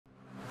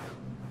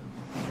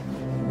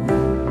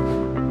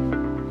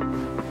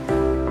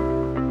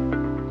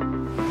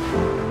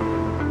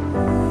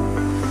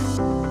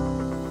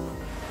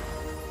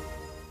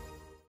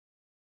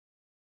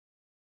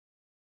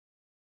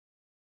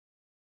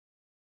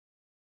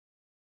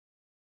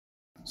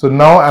So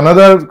now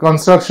another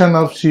construction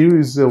of sheaf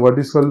is what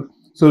is called,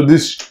 so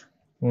this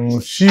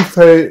sheaf,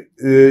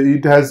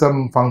 it has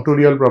some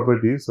functorial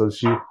properties. So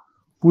sheaf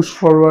push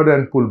forward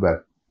and pull back,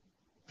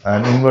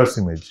 and inverse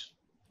image.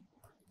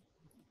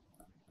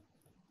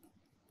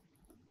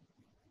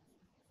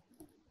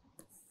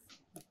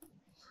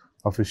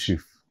 Of a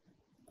sheaf.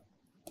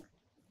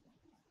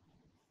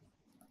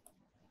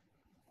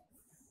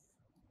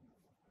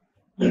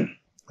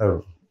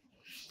 Oh.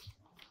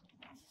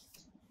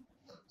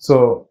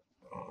 So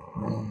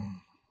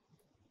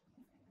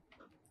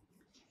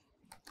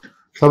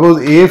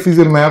suppose AF is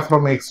a map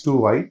from X to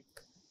Y,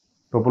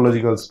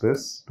 topological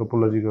space,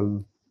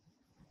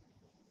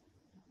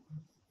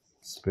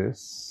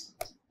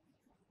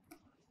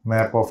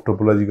 map of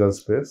topological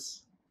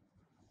space,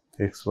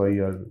 XY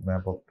are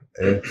map of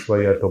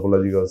XY are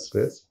topological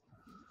space.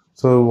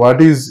 So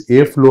what is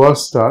F lower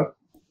star?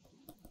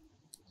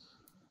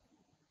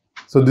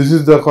 So this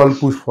is the called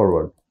push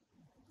forward.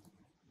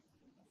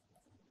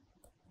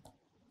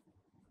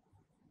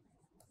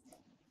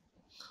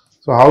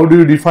 So how do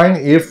you define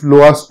F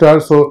lower star?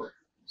 So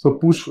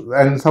push,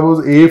 and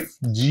suppose F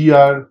G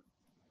are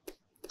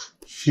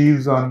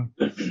sheaves on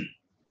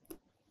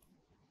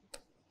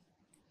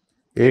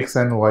X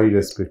and Y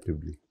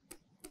respectively.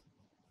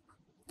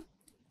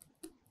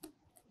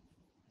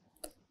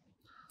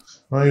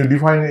 Now you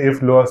define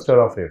F lower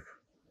star of F.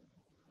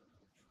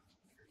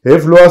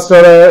 F lower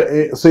star,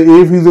 so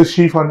F is a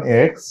sheaf on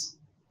X,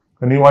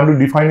 and you want to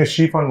define a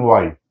sheaf on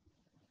Y.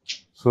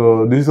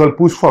 So this is all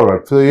push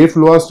forward. So F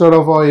lower star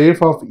of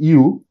F of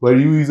U, where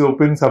U is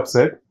open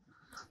subset,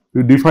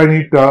 you define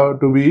it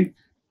to be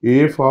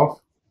F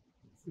of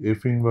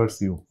F inverse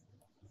U.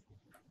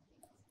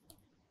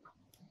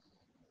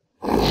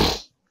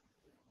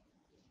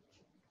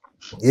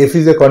 F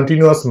is a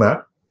continuous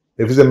map.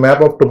 F is a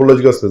map of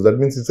topological space. That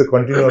means it's a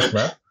continuous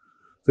map.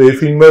 So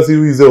F inverse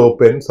U is a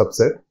open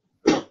subset.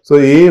 So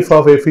F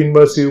of F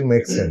inverse U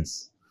makes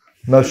sense.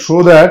 Now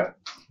show that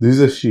this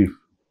is a sheaf.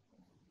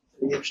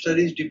 F star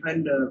is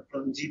defined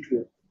from G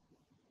to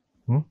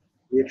F.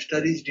 F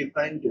star is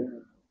defined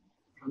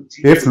from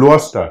G F lower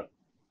star.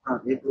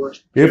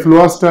 F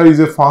lower star is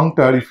a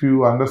functor, if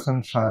you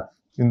understand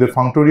in the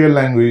functorial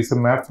language, it's a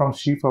map from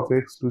sheaf of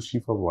X to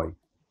sheaf of Y.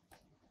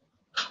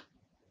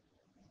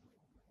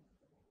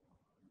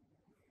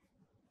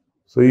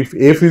 So if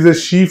F is a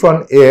sheaf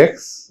on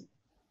X,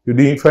 you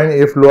define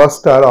F lower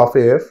star of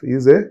F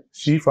is a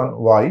sheaf on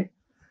Y,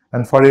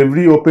 and for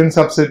every open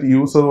subset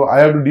U, so I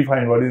have to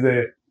define what is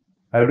a,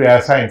 I have to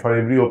assign for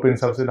every open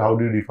subset, how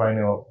do you define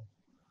your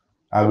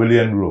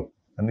abelian group,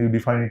 and you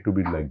define it to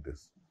be like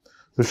this.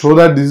 So show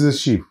that this is a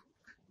sheaf.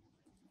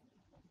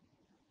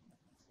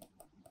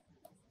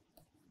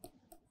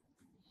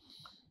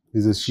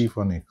 This is a sheaf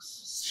on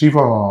X, sheaf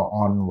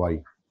on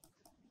Y.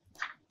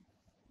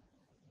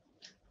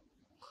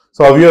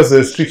 So obvious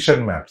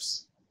restriction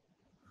maps.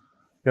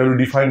 You have to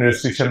define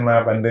restriction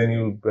map, and then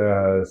you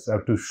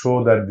have to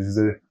show that this is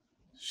a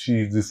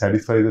sheaf. This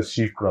satisfies the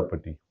sheaf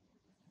property,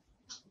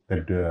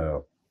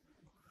 that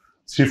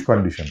sheaf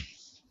condition.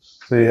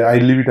 So I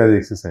leave it as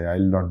exercise. I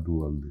will not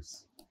do all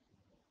this.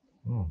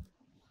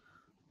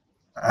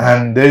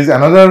 And there is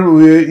another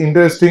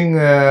interesting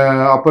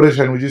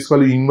operation which is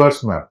called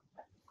inverse map,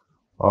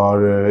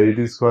 or it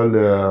is called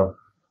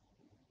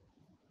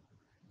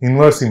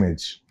inverse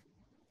image.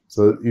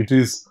 So it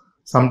is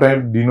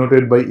sometimes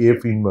denoted by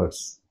F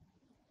inverse.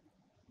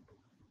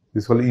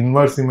 This is called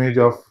inverse image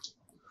of.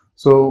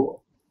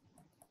 So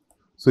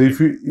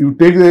if you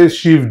take the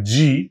sheaf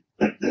G,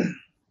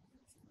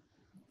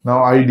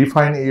 now I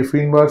define F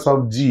inverse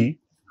of G.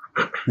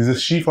 This is a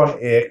sheaf on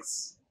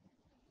X.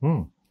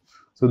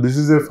 So this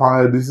is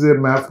a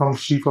map from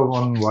sheaf of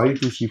on Y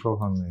to sheaf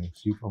of on X,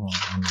 sheaf of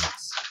on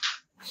X.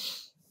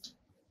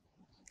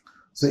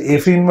 So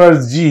F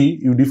inverse G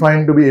you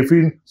define to be F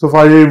in. So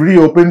for every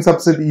open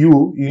subset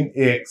U in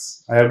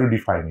X, I have to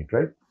define it,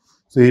 right?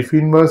 So F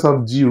inverse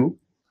of G,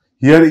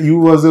 here U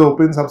was the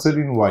open subset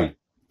in Y.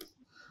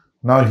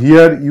 Now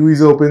here U is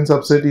the open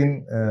subset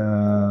in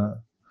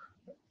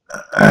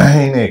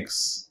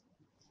X.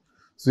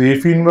 So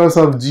F inverse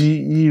of G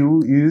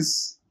U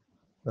is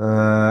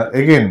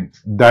again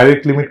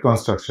direct limit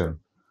construction.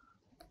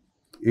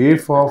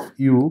 F of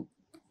U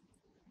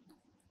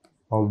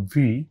of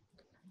V,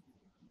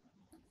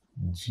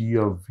 G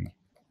of V.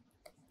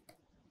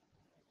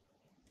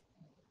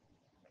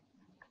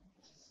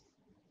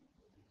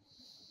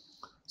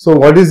 So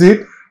what is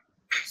it?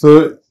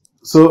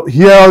 So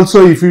here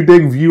also, if you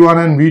take V1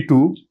 and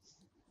V2,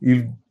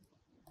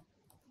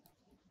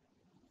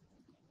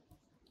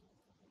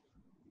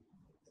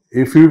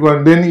 if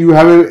you then you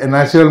have a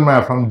natural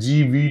map from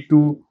GV2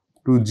 to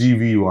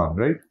GV1,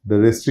 right? The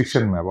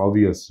restriction map,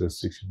 obvious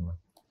restriction map.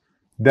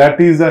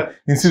 That is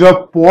instead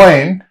of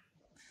point,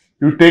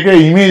 you take an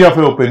image of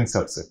an open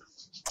subset.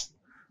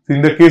 So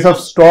in the case of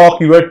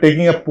stock, you are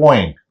taking a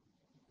point.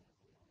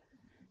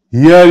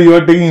 Here you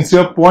are taking,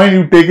 instead of point,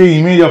 you take an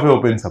image of an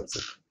open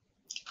subset.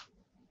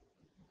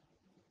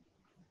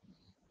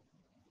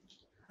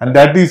 And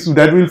that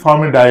will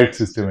form a direct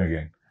system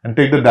again. and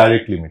take the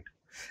direct limit.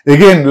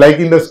 Again, like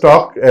in the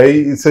stock,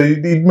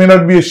 it may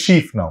not be a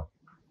sheaf now.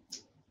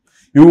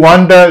 You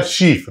want a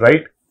sheaf,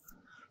 right?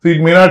 So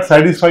it may not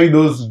satisfy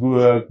those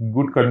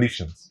good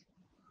conditions,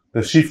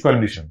 the sheaf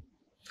condition,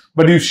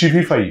 but you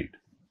sheafify it.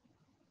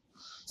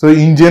 So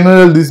in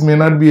general, this may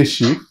not be a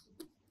sheaf.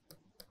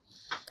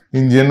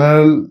 In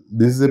general,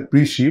 this is a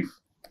pre-sheaf.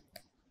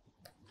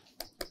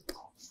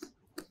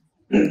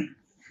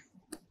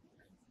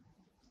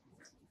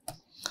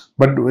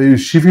 But you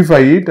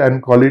sheafify it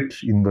and call it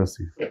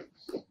inversive.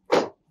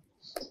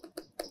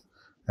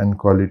 And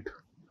call it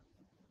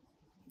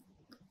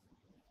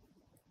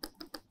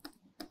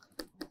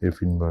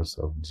F inverse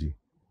of G.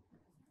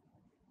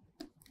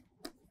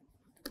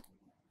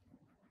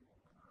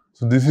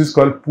 So this is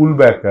called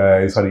pullback,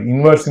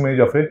 inverse image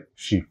of a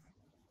sheaf.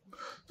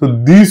 So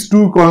these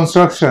two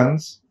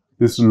constructions,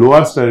 this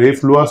lower star,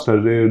 F lower star,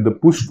 the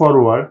push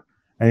forward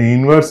and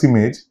inverse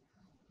image,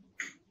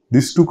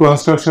 these two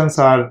constructions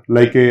are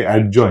like a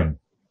adjoint.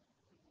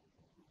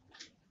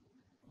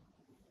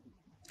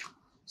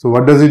 So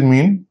what does it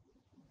mean?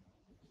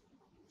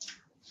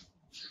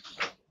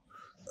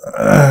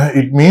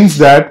 It means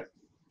that,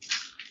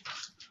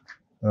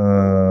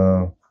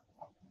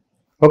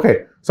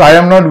 okay, so I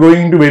am not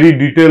going into very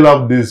detail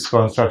of this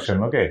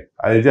construction, okay,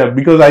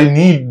 because I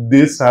need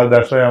this,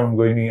 that's why I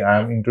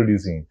am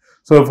introducing.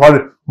 So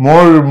for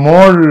more,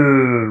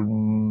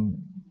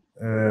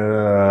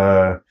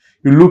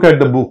 you look at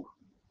the book,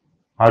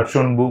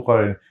 Hartshorne book,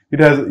 or it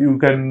has, you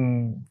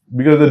can,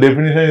 because the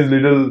definition is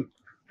little,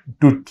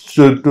 to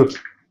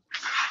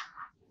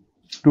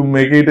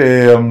make it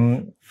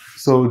a,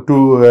 so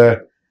to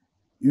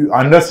you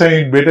understand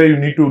it better, you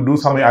need to do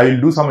some, I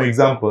will do some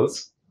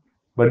examples,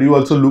 but you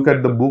also look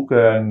at the book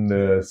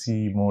and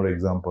see more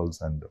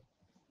examples. And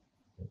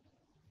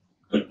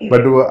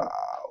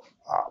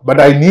but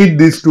I need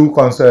these two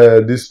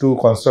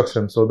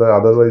constructions, so that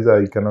otherwise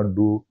I cannot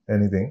do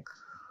anything.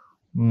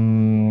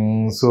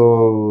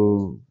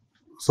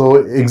 So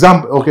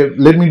example, okay,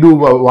 let me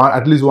do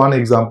at least one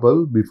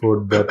example.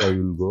 Before that, I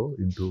will go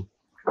into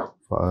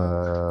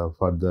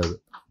further.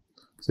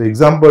 So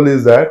example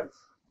is that,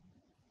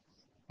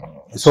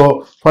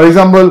 so for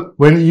example,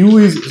 when U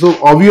is, so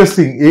obvious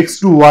thing, X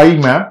to Y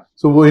map.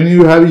 So when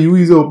you have U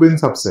is an open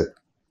subset,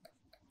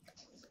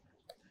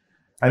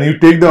 and you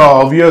take the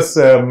obvious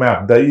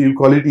map, that you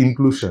call it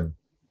inclusion.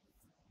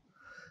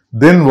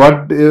 Then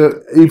what,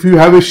 if you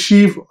have a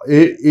sheaf,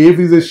 F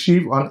is a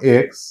sheaf on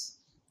X,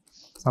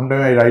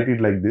 sometimes I write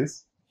it like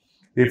this,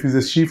 F is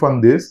a sheaf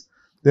on this,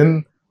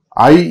 then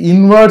I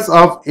inverse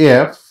of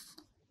F,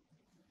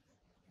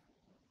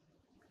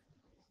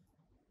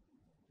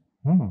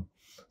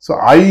 so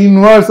I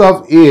inverse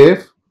of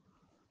F,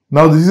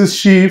 now this is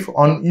sheaf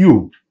on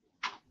U.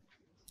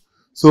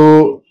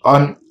 So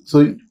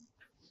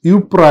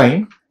U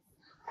prime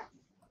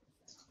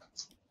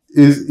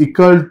is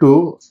equal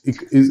to,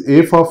 is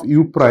F of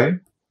U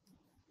prime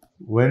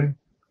when,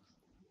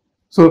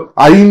 so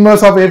I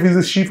inverse of F is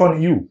a sheaf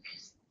on U.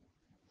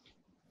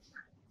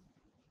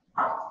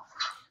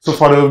 So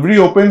for every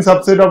open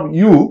subset of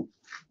U,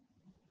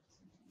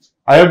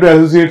 I have to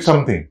associate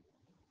something.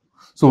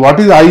 So what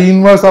is I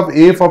inverse of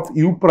F of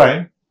U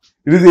prime?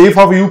 It is F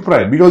of U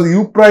prime, because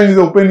U prime is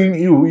open in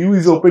U, U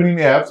is open in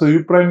F, so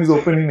U prime is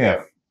open in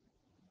F.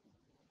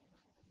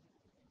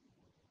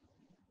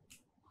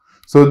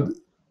 So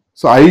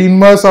I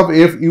inverse of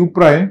F U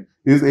prime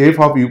is F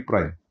of U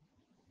prime,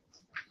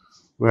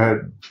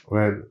 where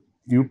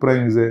U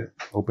prime is a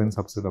open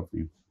subset of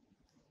U.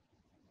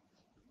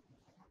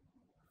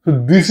 So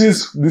this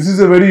is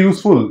a very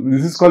useful.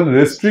 This is called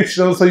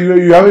restriction. So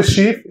you have a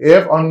sheaf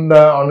F on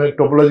a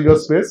topological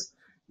space.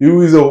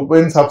 U is an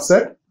open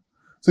subset.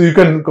 So you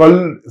can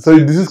call, so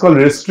this is called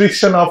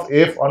restriction of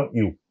F on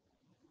U.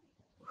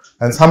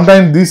 And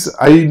sometimes this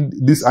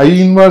I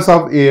inverse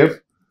of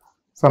F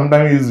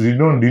sometimes is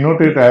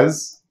denoted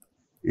as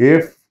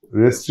F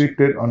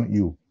restricted on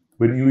U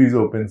when U is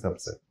open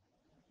subset.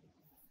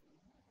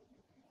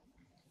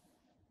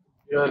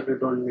 Here we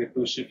don't need to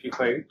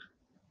sheafify it.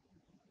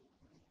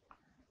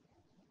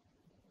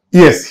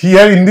 Yes,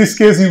 here in this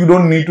case you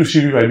don't need to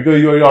sheafify because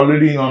you are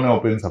already on an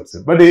open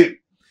subset. But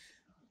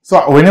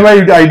so whenever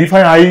I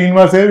define I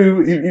inverse F,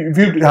 if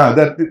you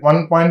that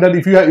one point, that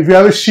if you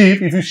have a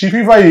sheaf, if you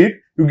sheafify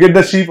it, you get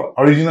the sheaf,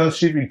 original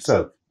sheaf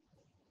itself.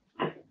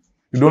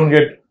 You don't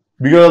get,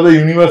 because of the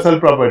universal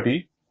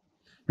property,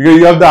 because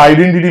you have the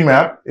identity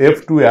map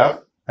F to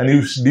F, and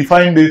you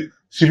define the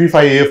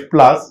sheafify F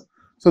plus.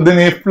 So then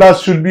F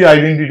plus should be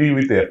identity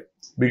with F,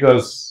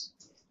 because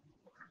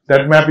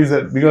that map is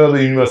because of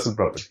the universal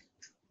property.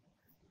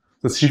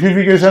 The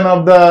sheafification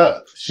of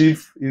the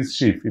sheaf is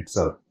sheaf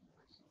itself.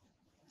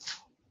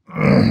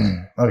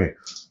 Okay.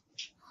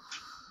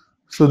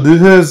 So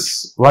this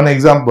is one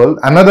example.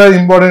 Another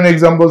important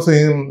example. So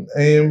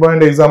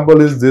important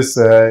example is this.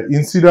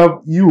 Instead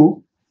of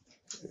U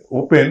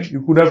open,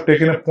 you could have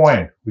taken a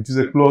point, which is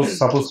a closed,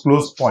 suppose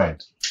closed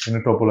point in a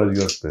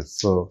topological space.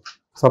 So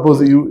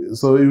suppose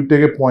you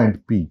take a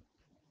point P.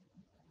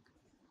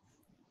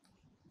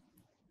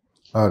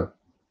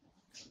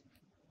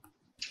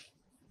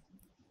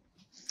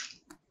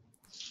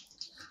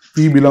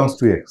 P belongs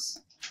to X.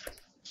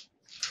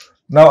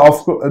 Now, of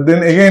course,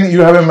 then again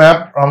you have a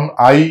map from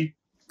I,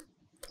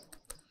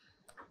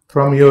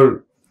 from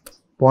your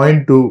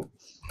point to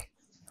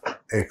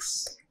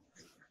X.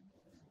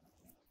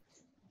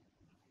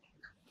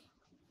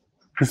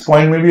 This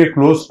point may be a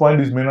closed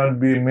point. This may not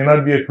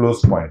be a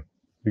closed point,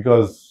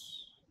 because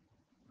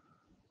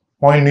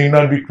point need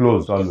not be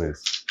closed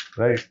always,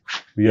 right?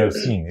 We have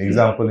seen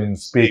example in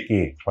spec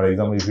A. For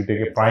example, if you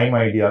take a prime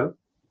ideal,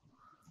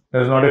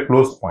 there is not a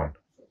closed point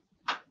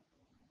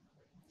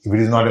if it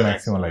is not a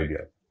maximal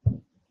ideal.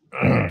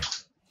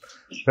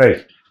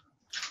 Right.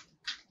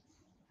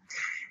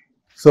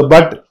 So,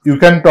 but you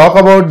can talk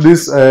about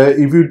this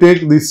if you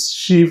take this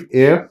sheaf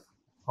F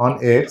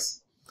on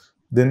X,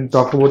 then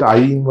talk about I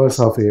inverse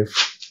of F.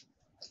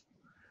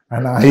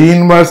 And I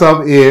inverse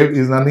of F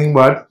is nothing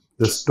but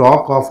the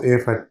stock of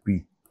F at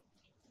P.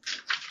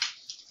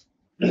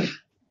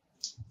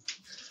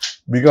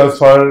 Because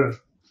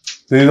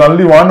there is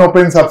only one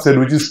open subset,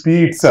 which is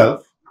P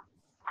itself.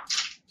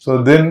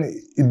 So then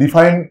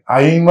define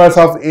I inverse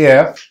of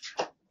F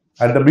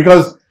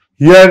because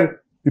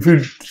here, if you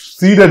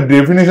see the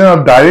definition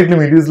of direct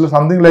limit, is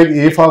something like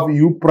F of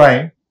U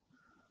prime.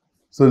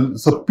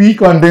 So P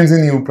contains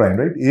in U prime,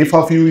 right? F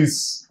of U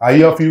is,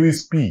 I of U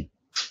is P.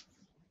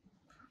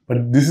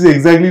 But this is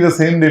exactly the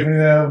same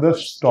definition of the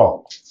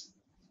stock,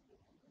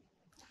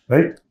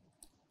 right?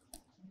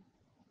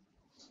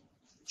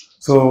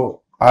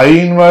 So I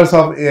inverse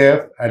of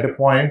F at a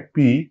point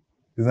P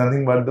is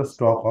nothing but the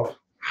stock of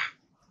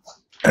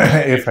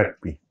F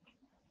at P.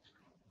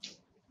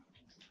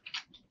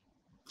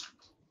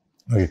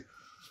 Okay.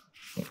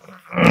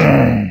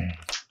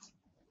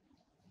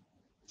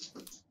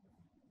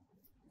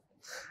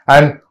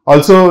 And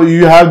also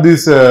you have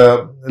this,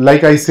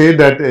 like I said,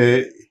 that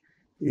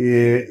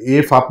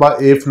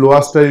F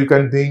lower star you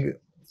can think,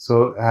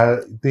 so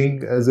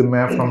think as a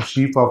map from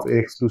sheaf of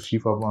X to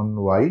sheaf of on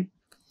Y,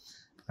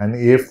 and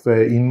F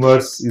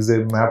inverse is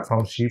a map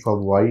from sheaf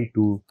of Y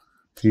to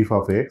sheaf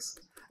of X.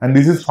 And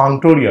this is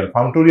functorial.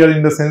 Functorial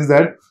in the sense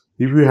that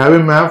if you have a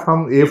map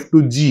from F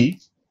to G,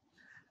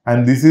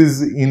 and this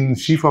is in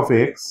sheaf of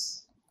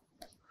X,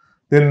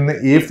 then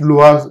F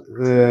lower,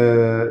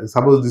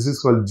 suppose this is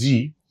called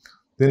G,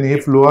 then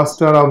F lower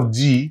star of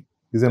G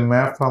is a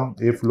map from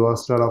F lower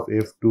star of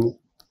F to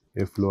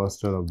F lower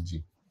star of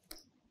G.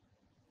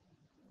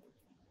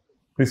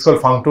 It's called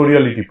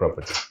functoriality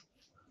property.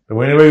 So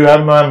whenever you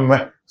have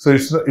so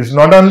it's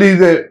not only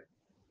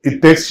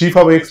it takes sheaf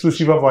of X to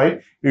sheaf of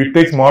Y, it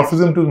takes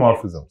morphism to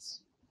morphisms.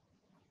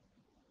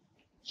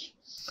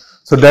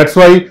 So that's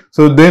why,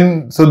 so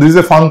this is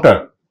a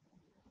functor.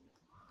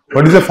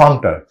 What is a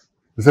functor?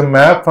 It's a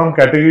map from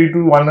category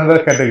to one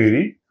other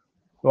category.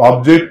 So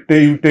object,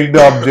 you take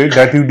the object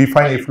that you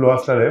define F lower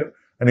star F,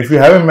 and if you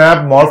have a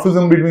map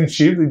morphism between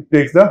sheaves, it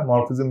takes the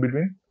morphism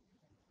between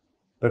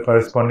the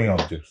corresponding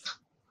objects.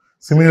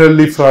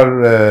 Similarly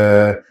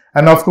for,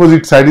 and of course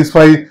it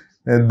satisfies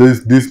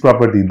this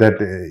property that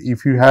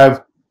if you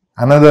have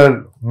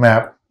another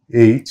map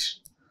H,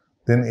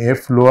 then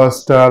F lower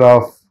star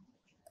of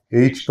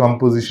H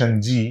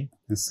composition G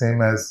is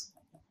same as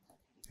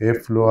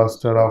F lower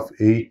star of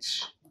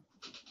H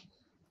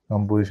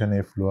composition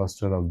F lower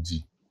star of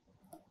G.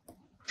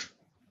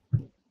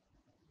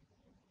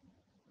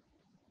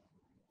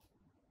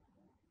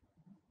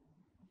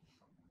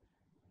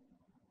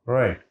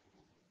 Right.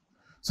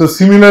 So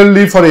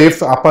similarly for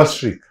F upper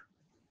streak.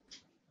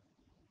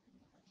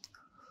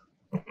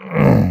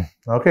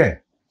 Okay.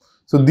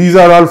 So these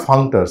are all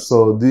functors.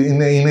 So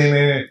in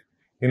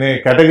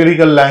a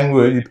categorical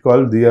language, it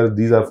called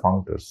these are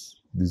functors.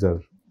 These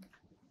are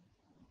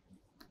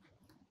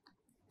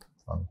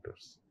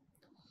functors.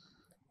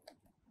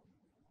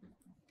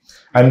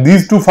 And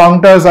these two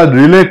functors are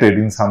related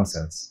in some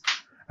sense,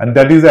 and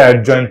that is the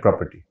adjoint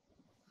property.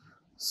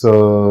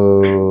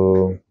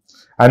 So,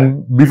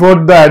 and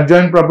before the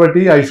adjoint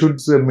property, I should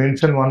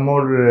mention one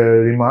more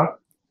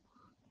remark,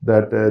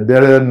 that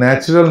there are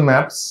natural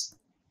maps.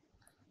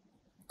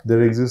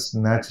 There exist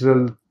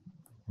natural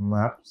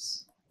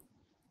maps.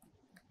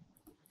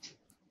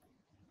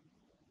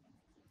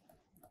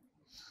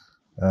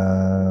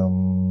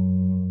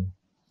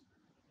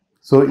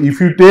 So if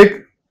you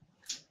take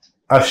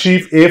a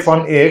sheaf F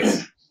on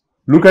X,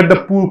 look at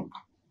the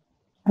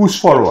push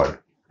forward,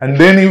 and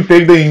then you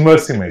take the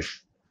inverse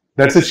image.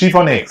 That's a sheaf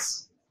on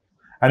X,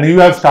 and you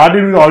have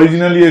started with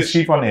originally a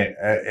sheaf on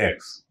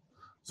X.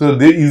 So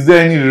is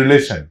there any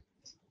relation?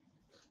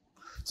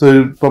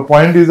 So the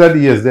point is that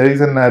yes, there is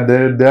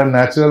there are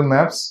natural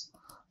maps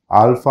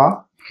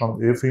alpha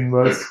from F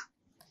inverse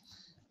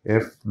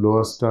F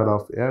lower star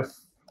of F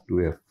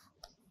to F,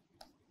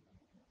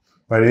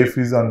 where F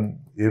is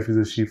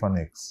a sheaf on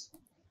X.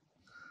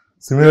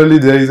 Similarly,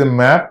 there is a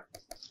map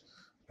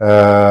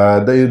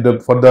for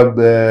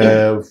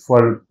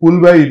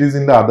pull by, it is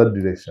in the other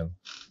direction.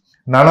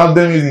 None of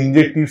them is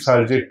injective,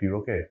 surjective.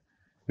 Okay,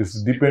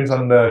 this depends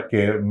on the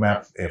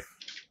map F.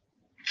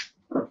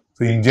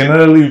 So in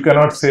general, you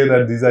cannot say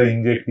that these are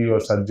injective or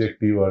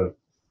surjective, or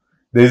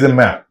there is a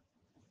map.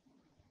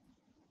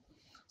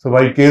 So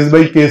by case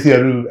you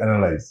have to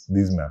analyze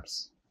these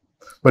maps.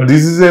 But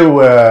this is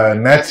a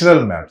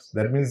natural maps.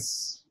 That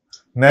means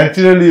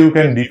naturally you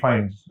can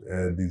define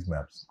these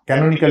maps.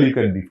 Canonically you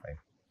can define.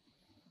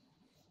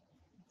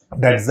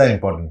 That's the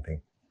important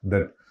thing.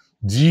 That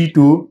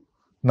G2,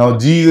 now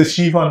G is a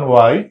sheaf on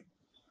Y.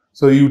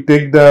 So you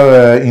take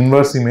the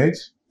inverse image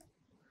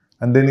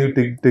and then you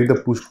take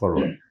the push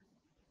forward.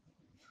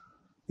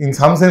 In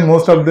some sense,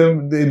 most of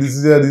them,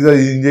 these are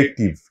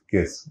injective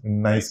case,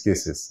 in nice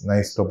cases,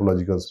 nice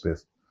topological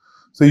space.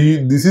 So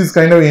this is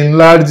kind of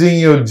enlarging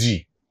your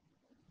G.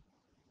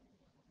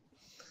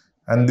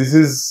 And this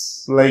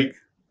is like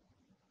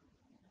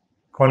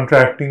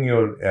contracting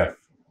your F.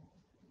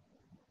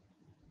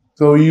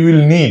 So you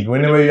will need,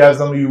 whenever you have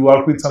you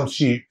work with some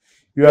sheet,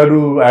 you have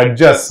to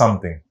adjust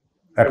something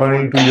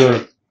according to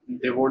your.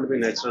 They won't be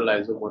natural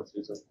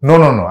isomorphism. No.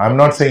 I'm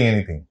not saying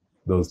anything,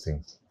 those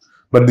things.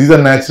 But these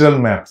are natural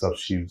maps of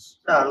sheaves.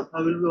 Alpha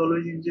will be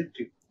always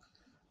injective.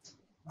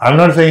 I'm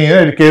not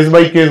saying case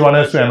by case one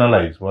has to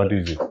analyze what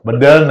is it.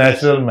 But there are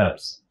natural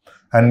maps.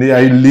 And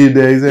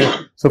there is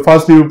a. So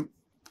first you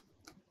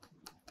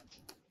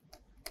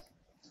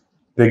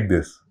take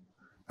this.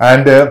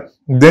 And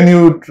then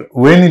you,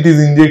 when it is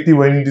injective,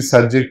 when it is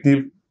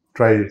surjective,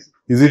 try it.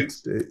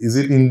 Is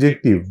it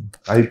injective?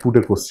 I put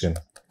a question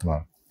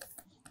mark.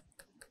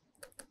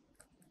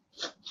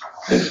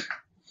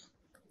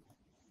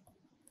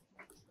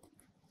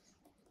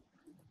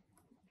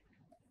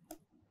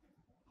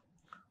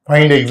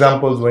 Find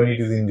examples when it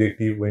is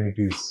injective, when it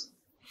is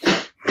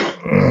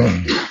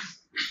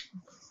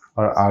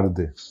or are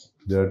they?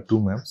 There are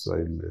two maps, so I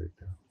will write.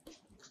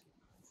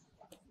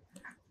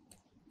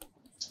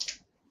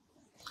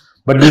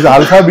 But these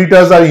alpha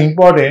betas are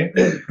important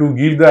to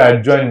give the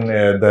adjoint.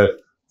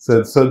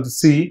 So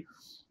see,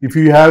 if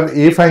you have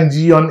F and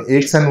G on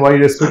X and Y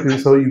respectively,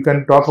 so you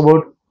can talk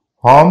about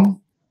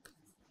HOM,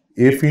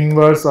 F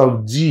inverse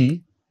of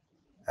G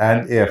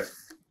and F,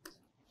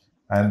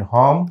 and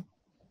HOM,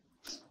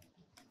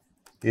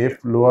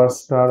 F lower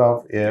star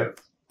of F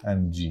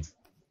and G.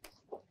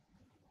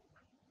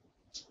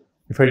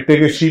 If I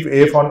take a sheaf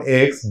F on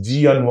X,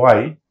 G on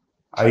Y,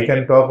 I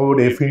can talk about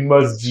F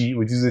inverse G,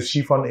 which is a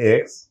sheaf on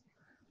X,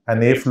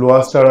 and F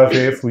lower star of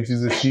F, which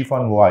is a sheaf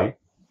on Y.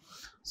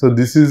 So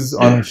this is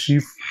on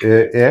sheaf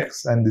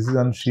X and this is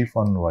on sheaf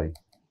on Y.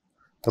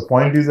 The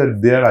point is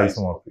that they are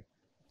isomorphic.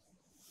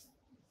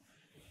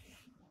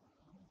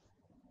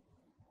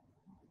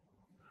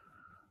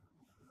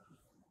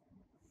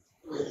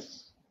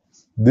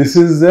 This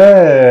is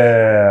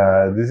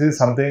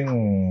something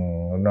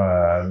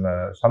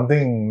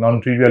something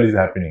non-trivial is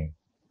happening.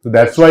 So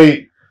that's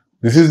why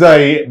this is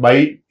the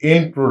by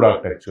end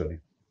product actually.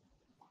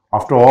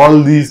 After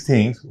all these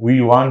things,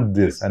 we want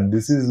this, and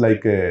this is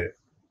like a,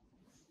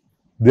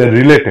 they are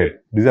related.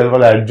 These are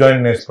called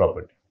adjointness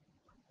property.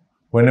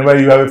 Whenever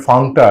you have a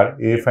functor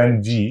F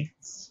and G,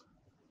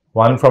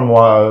 one from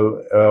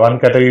one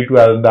category to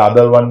the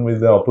other one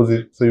with the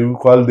opposite, so you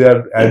call they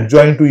are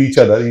adjoint to each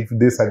other if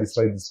they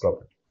satisfy this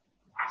property.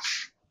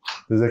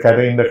 This is a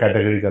category in the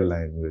categorical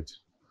language.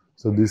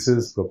 So this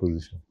is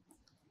proposition,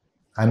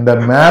 and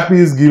the map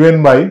is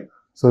given by,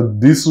 so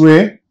this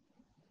way.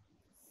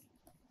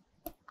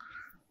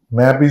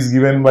 Map is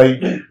given by,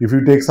 if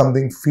you take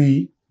something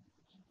phi,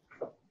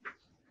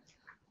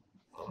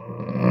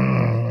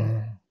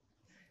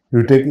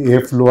 you take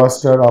F lower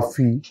star of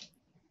phi,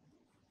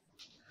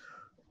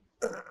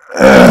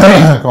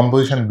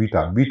 composition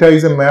beta. Beta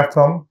is a map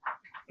from,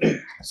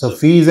 so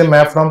phi is a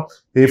map from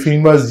F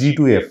inverse G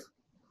to F.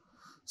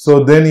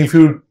 So then if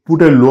you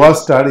put a lower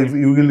star, if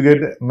you will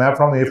get a map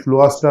from F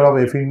lower star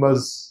of F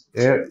inverse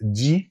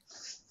G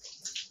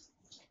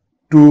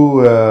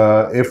to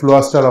F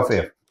lower star of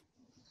F.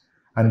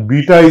 And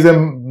beta is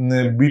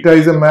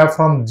a map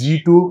from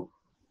G to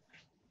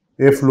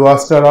F lower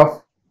star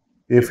of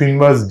F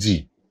inverse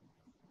G.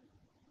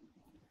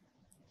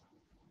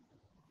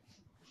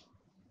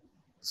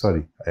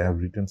 Sorry, I have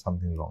written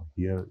something wrong.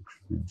 Here it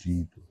should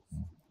be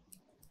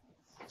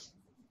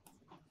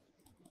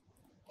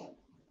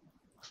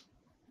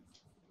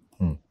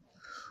G2.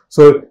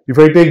 So if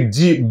I take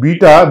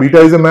beta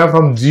is a map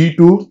from G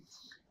to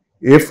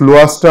F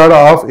lower star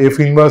of F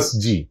inverse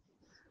G.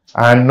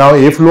 And now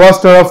F lower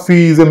star of phi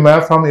is a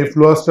map from F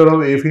lower star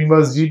of F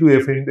inverse G to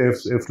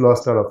F lower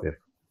star of F.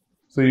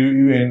 So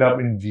you end up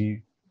in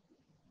G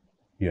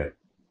here.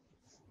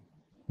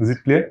 Is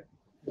it clear?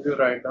 If you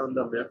write down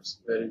the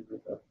maps, where is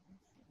it?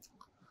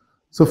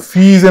 So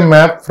phi is a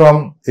map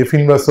from F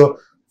inverse. So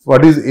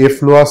what is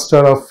F lower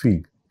star of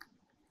phi?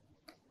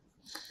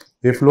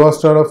 F lower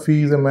star of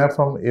phi is a map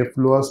from F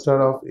lower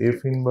star of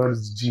F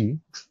inverse G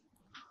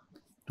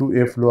to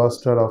F lower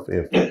star of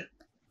F.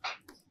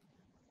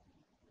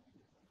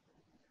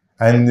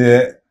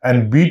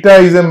 And beta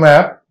is a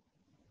map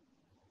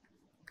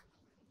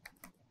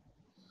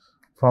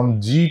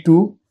from G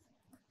to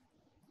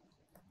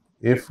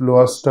F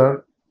lower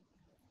star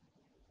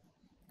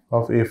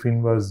of F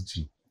inverse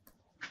G.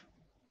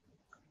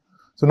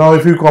 So now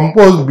if you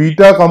compose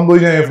beta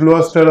composition F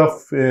lower star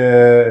of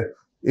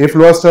F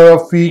lower star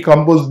of phi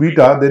compose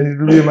beta, then it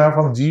will be a map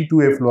from G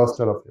to F lower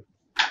star of F.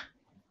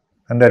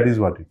 And that is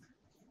what it is.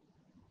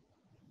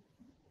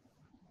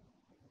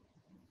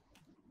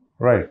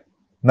 Right.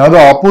 Now the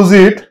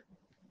opposite,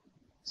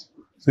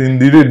 so in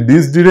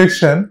this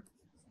direction,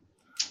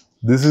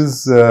 this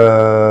is,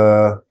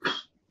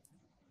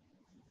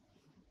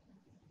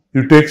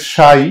 you take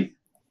psi,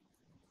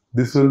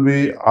 this will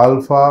be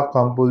alpha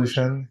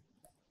composition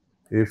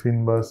F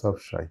inverse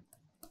of psi.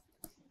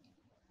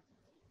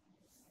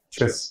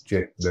 Just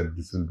check that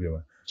this will be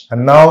one.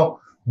 And now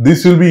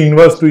this will be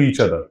inverse to each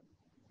other.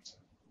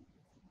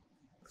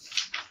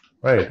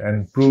 Right,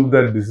 and prove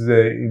that this is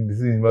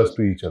inverse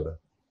to each other.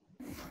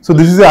 So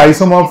this is the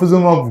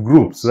isomorphism of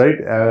groups, right?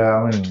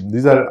 I mean,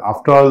 these are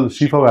after all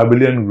sheaf of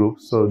abelian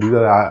groups. So these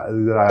are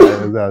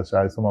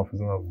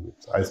isomorphism of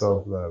groups.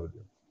 Isomorphism of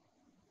abelian.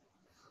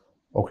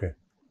 Okay.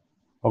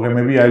 Okay,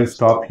 maybe I'll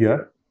stop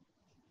here.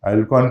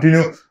 I'll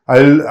continue.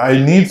 I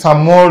need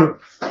some more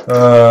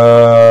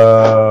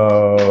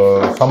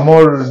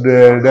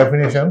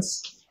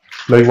definitions,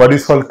 like what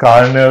is called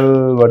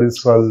kernel, what is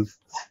called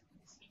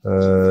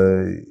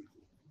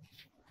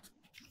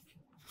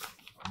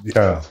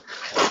yeah.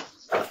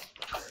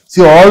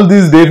 See, all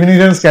these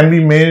definitions can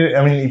be made.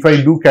 I mean, if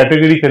I do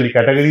category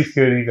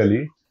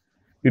theoretically,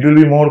 it will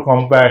be more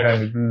compact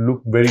and it will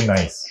look very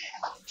nice.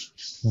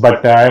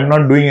 But I am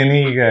not doing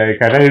any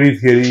category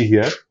theory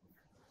here.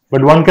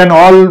 But one can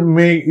all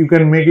make, you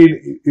can make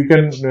it, you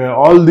can,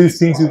 all these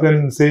things you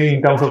can say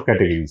in terms of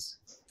categories.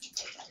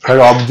 But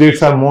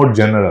objects are more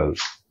general,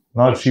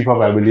 not sheaf of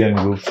abelian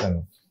groups.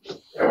 And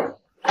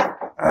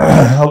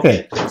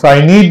okay, so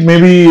I need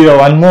maybe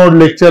one more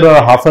lecture or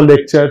half a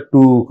lecture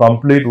to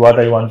complete what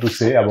I want to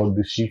say about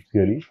the sheaf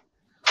theory.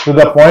 So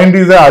the point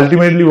is that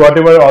ultimately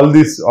whatever all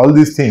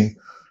these things,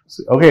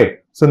 okay.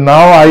 So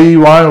now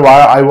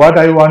what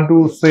I want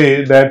to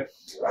say that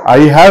I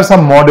have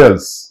some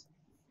models.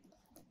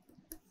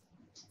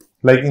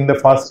 Like in the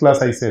first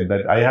class I said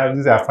that I have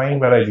this affine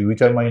variety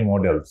which are my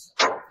models.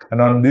 And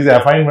on this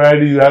affine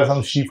variety you have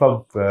some sheaf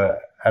of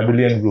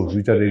abelian groups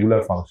which are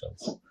regular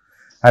functions.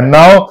 And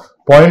now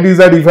point is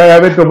that if I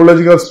have a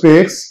topological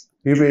space,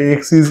 if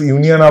X is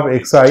union of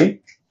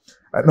Xi,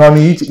 and on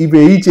each Xi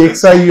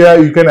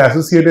you can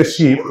associate a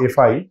sheaf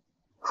Fi,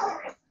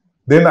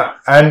 then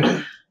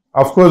and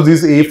of course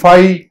this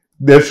Fi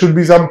there should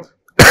be some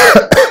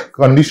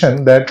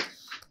condition that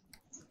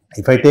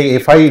if I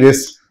take Fi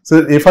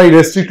so Fi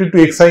restricted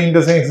to Xi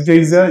intersection Xj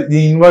is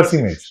the inverse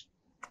image.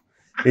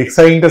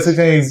 Xi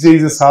intersection Xj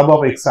is a sub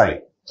of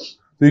Xi.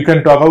 So you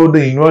can talk about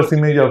the inverse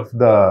image of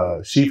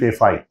the sheaf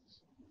Fi.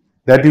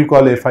 That you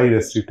call Fi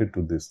restricted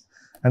to this.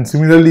 And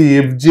similarly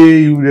Fj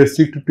you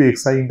restrict it to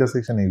Xi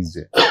intersection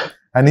Xj.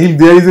 And if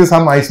there is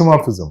some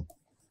isomorphism,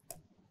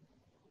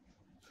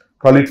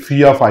 call it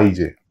phi of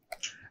Ij.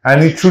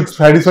 And it should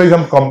satisfy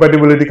some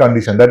compatibility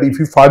condition that if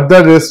you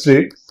further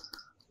restrict,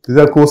 these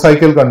are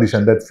co-cycle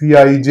condition that phi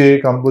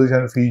Ij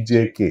composition phi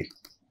Jk.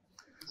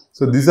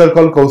 So these are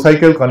called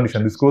co-cycle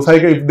condition. This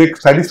co-cycle, if they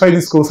satisfy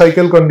this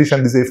co-cycle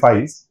condition, these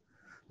Fis,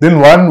 then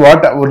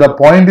the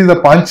point is, the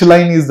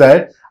punchline is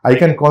that I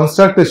can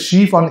construct a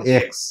sheaf on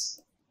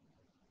X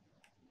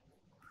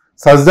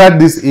such that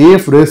this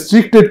F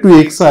restricted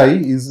to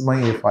Xi is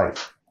my Fi.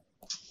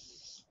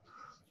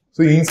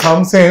 So in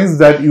some sense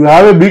that you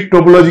have a big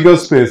topological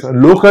space,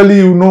 locally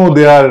you know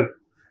they are,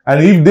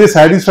 and if they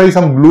satisfy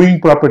some gluing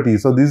property,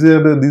 so these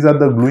are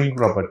the gluing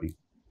property.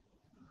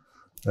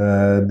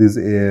 This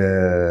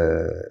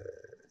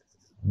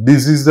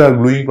is the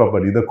gluing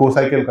property, the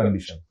co-cycle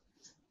condition.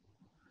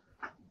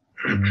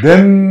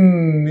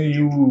 Then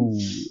you,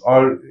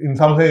 or in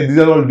some sense these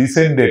are all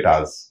descent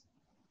datas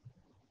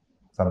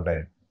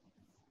sometimes.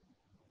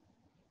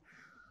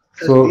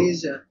 So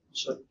these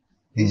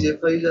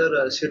Fis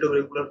are a set of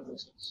regular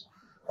functions.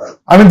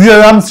 I mean, these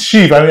are some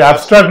sheaf. I mean,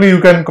 abstractly you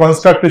can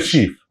construct a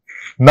sheaf.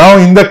 Now,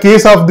 in the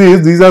case of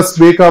this, these are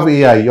spec of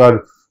AI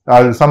or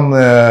some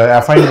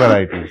affine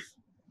varieties.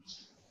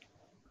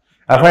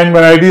 Affine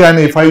varieties and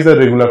Fis are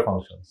regular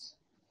functions.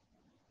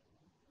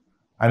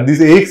 And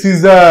this X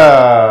is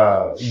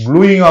the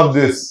gluing of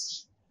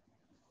this.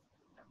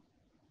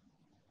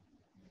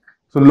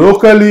 So,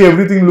 locally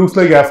everything looks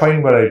like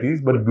affine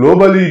varieties, but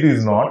globally it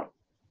is not.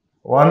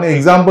 One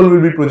example will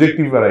be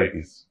projective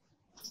varieties.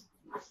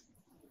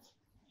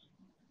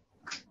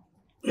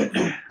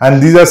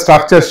 And these are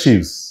structure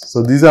sheaves.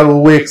 So these are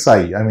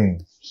OXI. I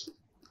mean,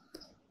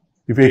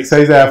 if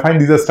Xi is affine,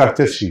 these are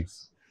structure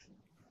sheaves.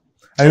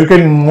 And you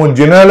can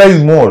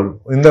generalize more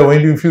in the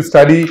when if you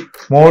study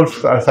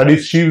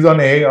sheaves on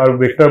A or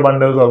vector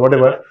bundles or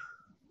whatever,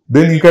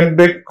 then you can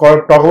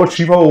talk about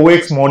sheaf of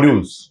OX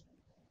modules.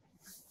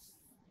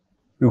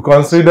 You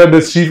consider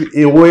the sheaf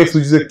OX,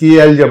 which is a K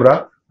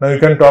algebra. Now you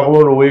can talk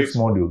about OX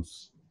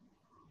modules,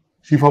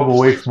 sheaf of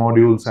OX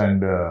modules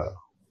and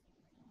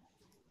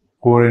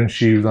coherent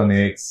sheaves on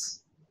X.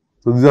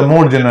 So these are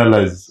more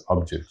generalized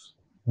objects.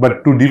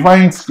 But to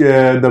define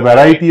the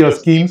variety of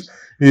schemes,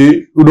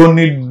 you don't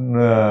need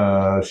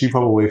sheaf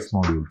of OX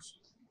modules.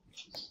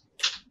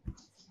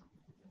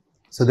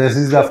 So this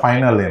is the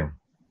final M.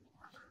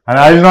 And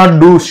I will not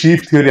do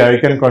sheaf theory. I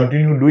can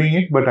continue doing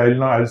it, but I will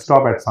not. I will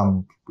stop at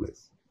some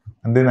place,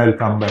 and then I will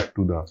come back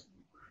to the,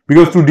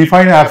 because to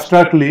define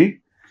abstractly,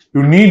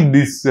 you need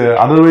this.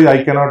 Otherwise,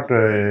 I cannot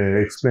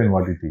explain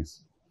what it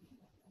is.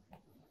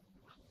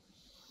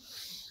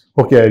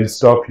 Okay, I will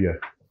stop here.